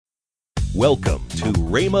Welcome to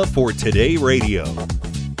Rhema for Today Radio.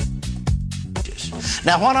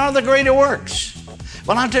 Now, what are the greater works?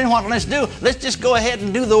 Well, I'll tell you what, let's do. Let's just go ahead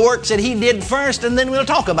and do the works that He did first, and then we'll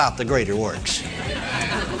talk about the greater works.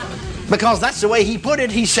 Because that's the way He put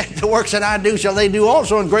it. He said, the works that I do shall they do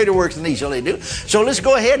also, and greater works than these shall they do. So let's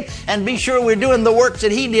go ahead and be sure we're doing the works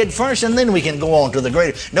that He did first, and then we can go on to the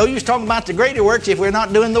greater. No use talking about the greater works if we're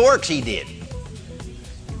not doing the works He did.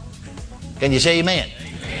 Can you say amen?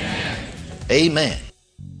 Amen.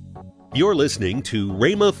 You're listening to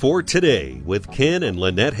Rhema for Today with Ken and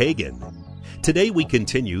Lynette Hagin. Today we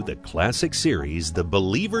continue the classic series, The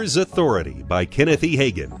Believer's Authority by Kenneth E.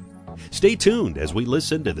 Hagin. Stay tuned as we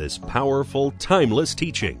listen to this powerful, timeless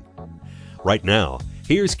teaching. Right now,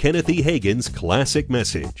 here's Kenneth E. Hagin's classic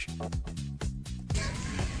message.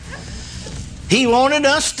 He wanted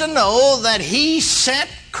us to know that He set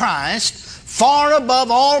Christ far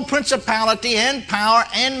above all principality and power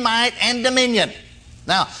and might and dominion.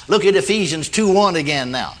 Now, look at Ephesians 2:1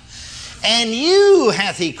 again now. And you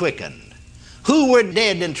hath He quickened, who were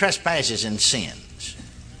dead in trespasses and sins.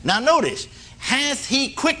 Now notice, hath He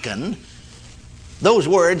quickened, those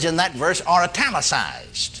words in that verse are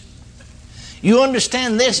italicized. You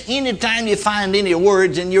understand this, anytime you find any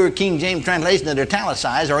words in your King James translation that are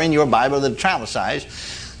italicized, or in your Bible that are italicized,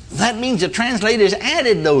 that means the translators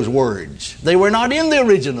added those words. They were not in the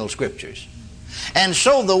original scriptures. And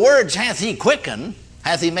so the words hath He quickened,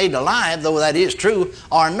 hath He made alive, though that is true,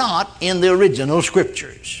 are not in the original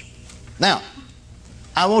scriptures. Now,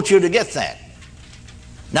 I want you to get that.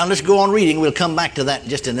 Now let's go on reading. We'll come back to that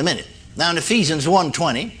just in a minute. Now in Ephesians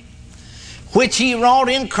 1:20, which He wrought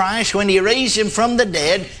in Christ when He raised Him from the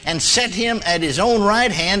dead and set Him at His own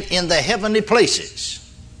right hand in the heavenly places.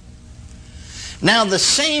 Now the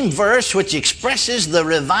same verse which expresses the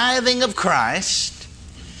reviving of Christ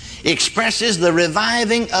expresses the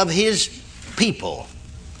reviving of His people.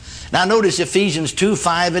 Now notice Ephesians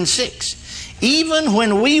 2:5 and 6. Even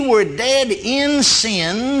when we were dead in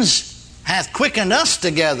sins, hath quickened us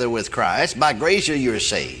together with Christ, by grace are you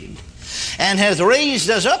saved, and hath raised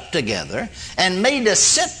us up together, and made us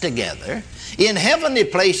sit together in heavenly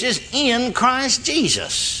places in Christ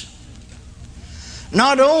Jesus.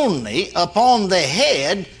 Not only upon the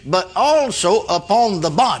head, but also upon the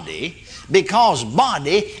body, because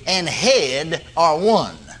body and head are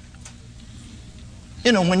one.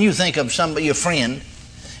 You know, when you think of somebody, your friend,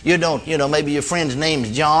 you don't, maybe your friend's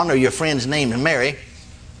name's John or your friend's name's Mary.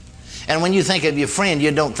 And when you think of your friend,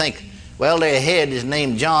 you don't think, well, their head is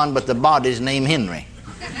named John, but the body's named Henry.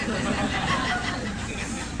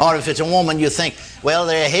 Or if it's a woman, you think, well,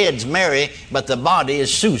 their head's Mary, but the body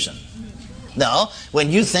is Susan. No,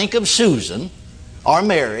 when you think of Susan, or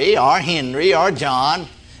Mary, or Henry, or John,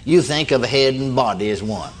 you think of head and body as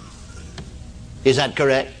one. Is that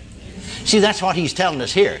correct? See, that's what he's telling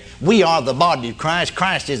us here. We are the body of Christ.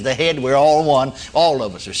 Christ is the head. We're all one. All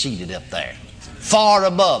of us are seated up there. Far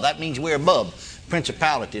above. That means we're above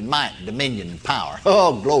principality and might, dominion and power.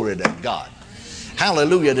 Oh, glory to God.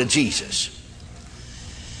 Hallelujah to Jesus.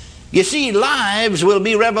 You see, lives will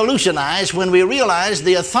be revolutionized when we realize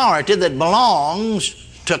the authority that belongs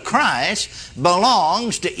to Christ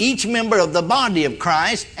belongs to each member of the body of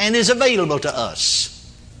Christ and is available to us.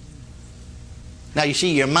 Now, you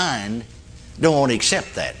see, your mind don't want to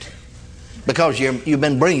accept that because you've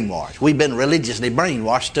been brainwashed. We've been religiously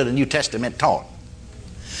brainwashed to the New Testament taught.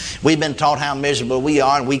 We've been taught how miserable we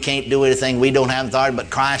are and we can't do anything. We don't have authority, but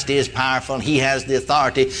Christ is powerful and He has the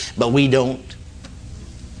authority, but we don't.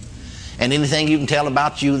 And anything you can tell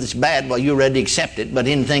about you that's bad, well, you're ready to accept it. But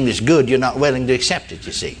anything that's good, you're not willing to accept it,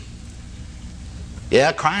 you see.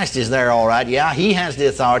 Yeah, Christ is there all right. Yeah, He has the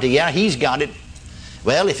authority. Yeah, He's got it.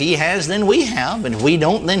 Well, if He has, then we have. And if we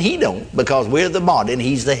don't, then He don't. Because we're the body and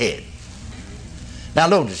He's the head. Now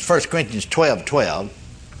notice 1 Corinthians 12:12.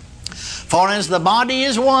 For as the body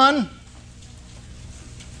is one,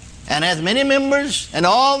 and hath many members, and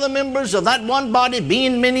all the members of that one body,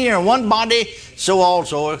 being many, are one body, so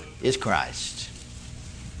also is Christ.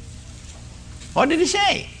 What did He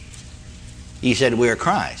say? He said we're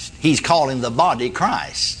Christ. He's calling the body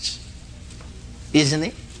Christ. Isn't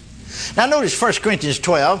He? Now notice 1 Corinthians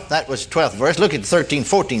 12, that was 12th verse. Look at the 13th,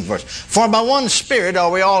 14th verse. For by one Spirit are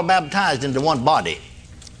we all baptized into one body,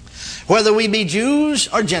 whether we be Jews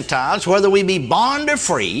or Gentiles, whether we be bond or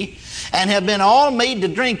free, and have been all made to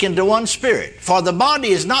drink into one Spirit. For the body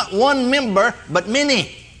is not one member, but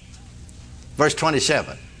many. Verse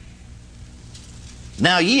 27.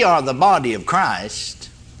 Now ye are the body of Christ,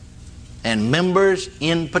 and members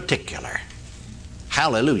in particular.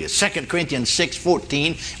 Hallelujah. 2 Corinthians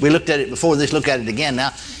 6:14. We looked at it before this. Look at it again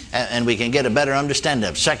now, and we can get a better understanding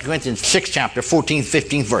of it. 2 Corinthians 6 chapter 14th,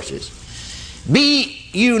 15th verses. Be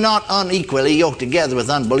you not unequally yoked together with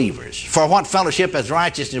unbelievers. For what fellowship has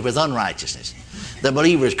righteousness with unrighteousness? The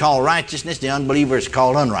believer is called righteousness, the unbeliever is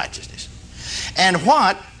called unrighteousness. And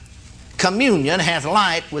what communion hath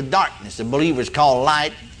light with darkness? The believer is called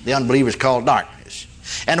light, the unbeliever is called darkness.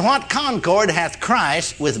 And what concord hath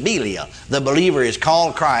Christ with Belial? The believer is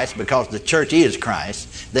called Christ because the church is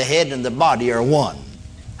Christ. The head and the body are one.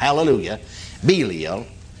 Hallelujah. Belial.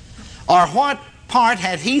 Or what part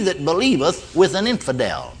hath he that believeth with an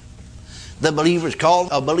infidel? The believer is called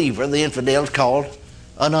a believer, the infidel is called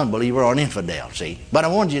an unbeliever or an infidel, see? But I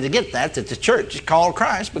want you to get that the church is called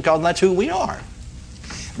Christ because that's who we are.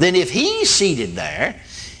 Then if he's seated there,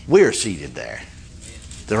 we're seated there.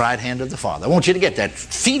 The right hand of the Father. I want you to get that.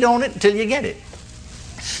 Feed on it until you get it.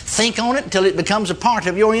 Think on it until it becomes a part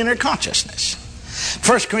of your inner consciousness.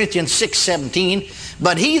 1 Corinthians 6:17,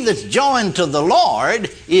 but he that's joined to the Lord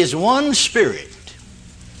is one spirit.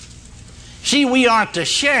 See, we are to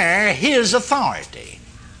share his authority.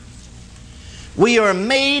 We are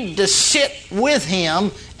made to sit with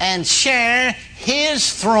him and share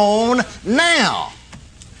his throne now.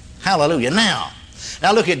 Hallelujah, now.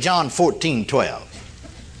 Now look at John 14:12.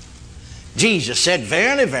 Jesus said,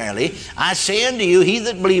 verily, verily, I say unto you, he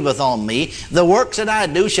that believeth on me, the works that I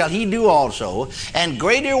do shall he do also, and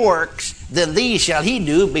greater works than these shall he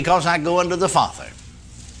do, because I go unto the Father.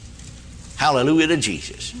 Hallelujah to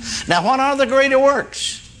Jesus. Now what are the greater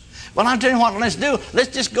works? Well, I'll tell you what, let's do.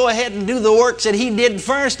 Let's just go ahead and do the works that he did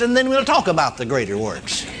first, and then we'll talk about the greater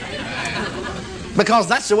works. Because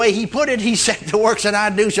that's the way he put it. He said, the works that I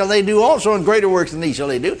do shall they do also, and greater works than these shall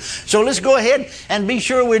they do. So let's go ahead and be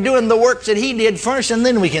sure we're doing the works that he did first, and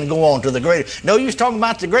then we can go on to the greater. No use talking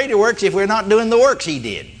about the greater works if we're not doing the works he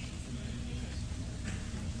did.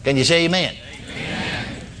 Can you say amen?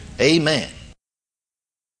 Amen. Amen.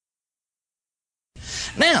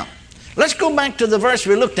 Now, let's go back to the verse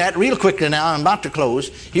we looked at real quickly now. I'm about to close.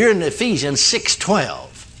 Here in Ephesians 6:12.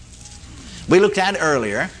 We looked at it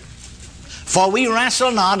earlier. For we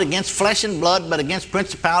wrestle not against flesh and blood, but against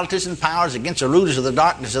principalities and powers, against the rulers of the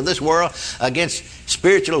darkness of this world, against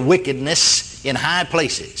spiritual wickedness in high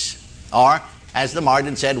places. Or, as the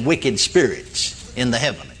margin said, wicked spirits in the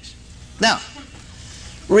heavens. Now,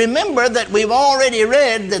 remember that we've already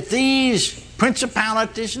read that these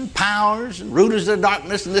principalities and powers and rulers of the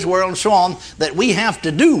darkness in this world and so on that we have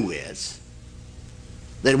to do with,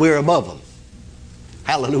 that we're above them.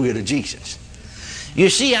 Hallelujah to Jesus. You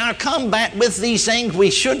see, our combat with these things,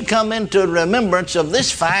 we should come into remembrance of this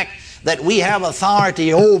fact that we have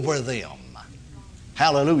authority over them.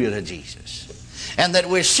 Hallelujah to Jesus. And that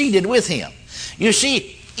we're seated with him. You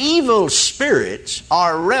see, evil spirits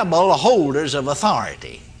are rebel holders of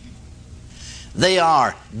authority. They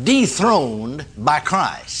are dethroned by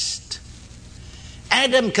Christ.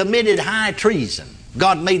 Adam committed high treason.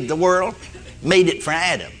 God made the world, made it for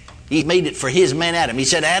Adam. He made it for his man Adam. He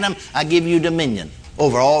said, Adam, I give you dominion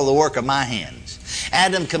over all the work of my hands.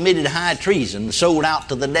 Adam committed high treason, sold out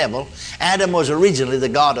to the devil. Adam was originally the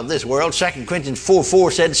god of this world. 2 Corinthians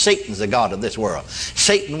 4:4 said Satan's the god of this world.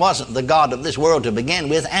 Satan wasn't the god of this world to begin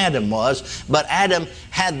with. Adam was, but Adam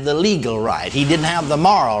had the legal right. He didn't have the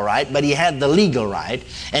moral right, but he had the legal right.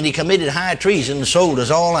 And he committed high treason and sold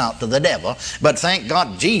us all out to the devil. But thank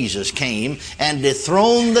God Jesus came and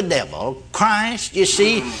dethroned the devil. Christ, you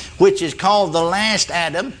see, which is called the last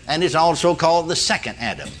Adam, and is also called the second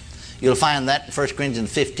Adam. You'll find that in 1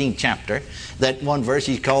 Corinthians 15th chapter. That one verse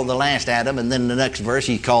he's called the last Adam, and then the next verse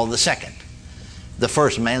he's called the second. The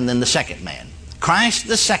first man, then the second man. Christ,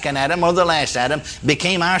 the second Adam, or the last Adam,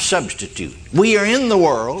 became our substitute. We are in the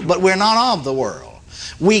world, but we're not of the world.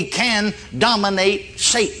 We can dominate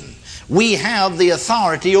Satan. We have the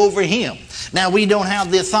authority over him. Now, we don't have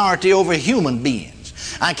the authority over human beings.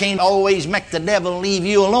 I can't always make the devil leave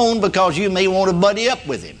you alone because you may want to buddy up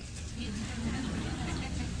with him.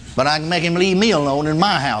 But I can make him leave me alone in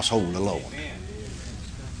my household alone.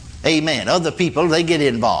 Amen. Other people, they get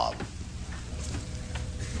involved.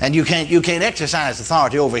 And you can't exercise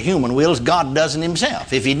authority over human wills. God doesn't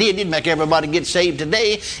himself. If he did, he'd make everybody get saved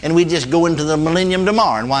today, and we'd just go into the millennium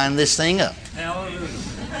tomorrow and wind this thing up.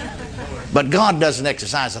 But God doesn't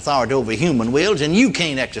exercise authority over human wills, and you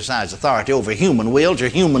can't exercise authority over human wills or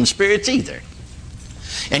human spirits either.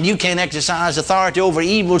 And you can't exercise authority over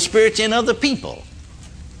evil spirits in other people.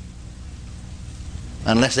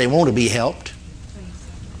 Unless they want to be helped.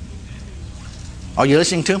 Are you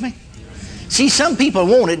listening to me? See, some people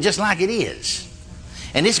want it just like it is.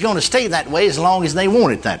 And it's going to stay that way as long as they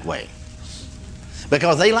want it that way.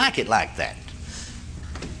 because they like it like that.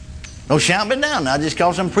 Don't shout me down now just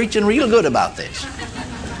because I'm preaching real good about this.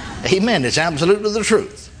 Amen. It's absolutely the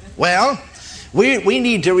truth. Well, we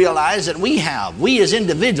need to realize that we as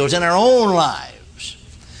individuals in our own lives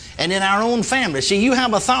and in our own family. See, you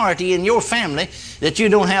have authority in your family that you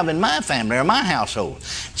don't have in my family or my household.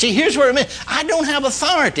 See, here's where I don't have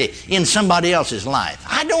authority in somebody else's life.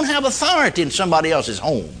 I don't have authority in somebody else's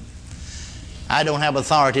home. I don't have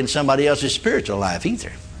authority in somebody else's spiritual life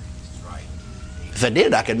either. If I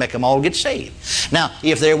did, I could make them all get saved. Now,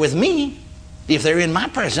 if they're with me, if they're in my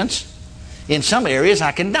presence, in some areas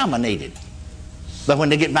I can dominate it. But when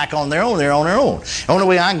they get back on their own, they're on their own. The only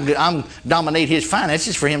way I can dominate his finances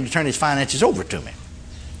is for him to turn his finances over to me.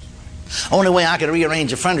 Only way I could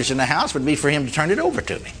rearrange the furniture in the house would be for him to turn it over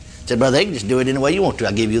to me. Said, brother, they can just do it any way you want to.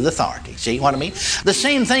 I'll give you the authority. See what I mean? The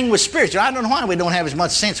same thing with spiritual. I don't know why we don't have as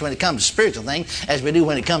much sense when it comes to spiritual things as we do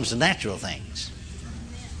when it comes to natural things.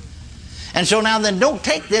 And so now then, don't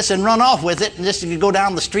take this and run off with it and just go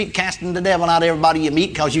down the street casting the devil out of everybody you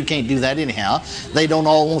meet, because you can't do that anyhow. They don't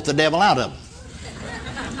all want the devil out of them.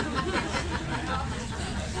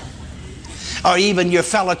 Or even your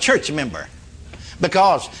fellow church member.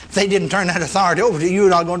 Because if they didn't turn that authority over to you, you're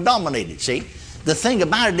not going to dominate it, see? The thing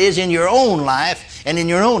about it is, in your own life and in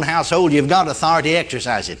your own household, you've got authority,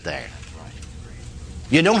 exercise it there.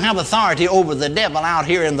 You don't have authority over the devil out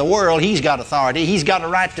here in the world. He's got authority. He's got a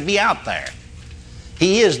right to be out there.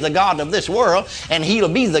 He is the God of this world, and he'll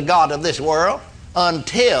be the God of this world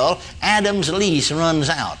until Adam's lease runs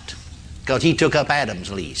out, because he took up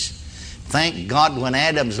Adam's lease. Thank God, when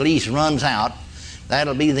Adam's lease runs out,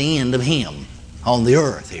 that'll be the end of him on the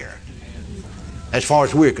earth here, as far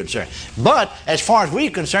as we're concerned. But as far as we're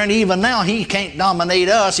concerned, even now he can't dominate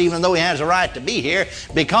us, even though he has a right to be here,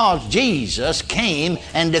 because Jesus came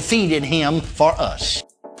and defeated him for us.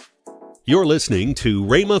 You're listening to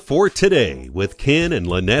Rhema for Today with Ken and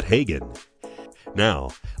Lynette Hagin.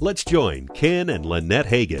 Now, let's join Ken and Lynette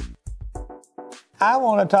Hagin. I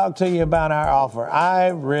want to talk to you about our offer. I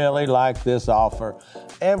really like this offer.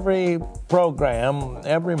 Every program,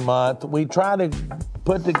 every month, we try to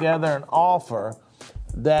put together an offer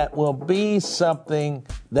that will be something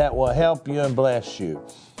that will help you and bless you.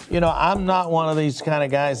 You know, I'm not one of these kind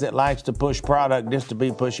of guys that likes to push product just to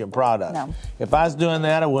be pushing product. No. If I was doing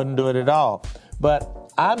that, I wouldn't do it at all. But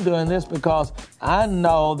I'm doing this because I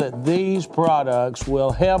know that these products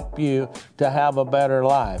will help you to have a better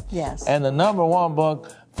life. Yes. And the number one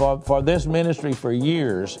book for this ministry for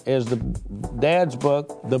years is Dad's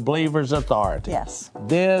book, The Believer's Authority. Yes.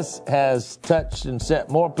 This has touched and set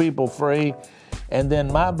more people free. And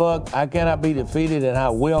then my book, I Cannot Be Defeated and I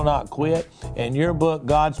Will Not Quit. And your book,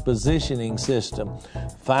 God's Positioning System,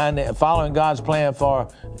 following God's plan for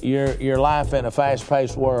your life in a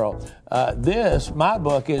fast-paced world. My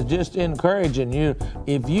book is just encouraging you.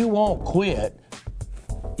 If you won't quit,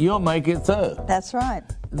 you'll make it through. That's right.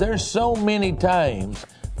 There's so many times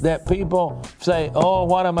that people say, oh,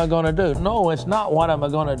 what am I going to do? No, it's not what am I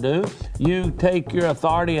going to do. You take your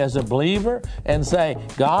authority as a believer and say,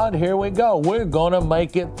 God, here we go. We're going to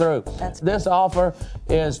make it through. This offer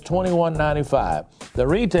is $21.95. The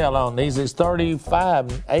retail on these is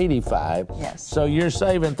 $35.85. Yes. So you're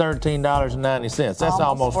saving $13.90. That's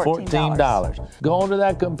almost $14. Go onto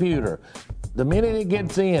that computer. The minute it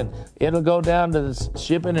gets in, it'll go down to the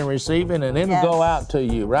shipping and receiving, and it'll go out to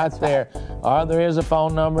you right there. Or there is a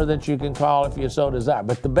phone number that you can call if you so desire.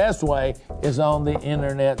 But the best way is on the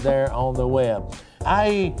internet there on the web.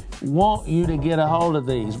 I want you to get a hold of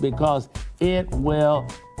these because it will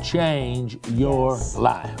change your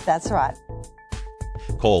life. That's right.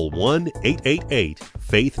 Call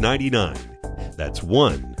 1-888-FAITH-99. That's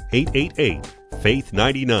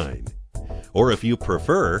 1-888-FAITH-99. Or if you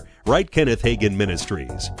prefer, write Kenneth Hagin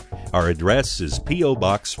Ministries. Our address is P.O.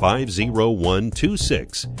 Box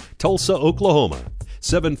 50126, Tulsa, Oklahoma,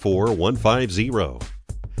 74150.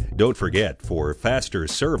 Don't forget, for faster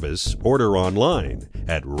service, order online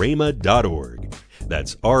at rhema.org.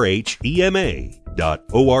 That's RHEMA.org.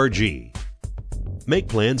 Make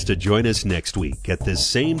plans to join us next week at this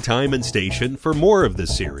same time and station for more of the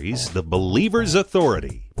series, The Believer's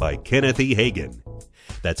Authority by Kenneth E. Hagin.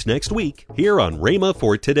 That's next week here on Rhema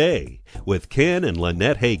for Today with Ken and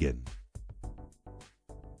Lynette Hagin.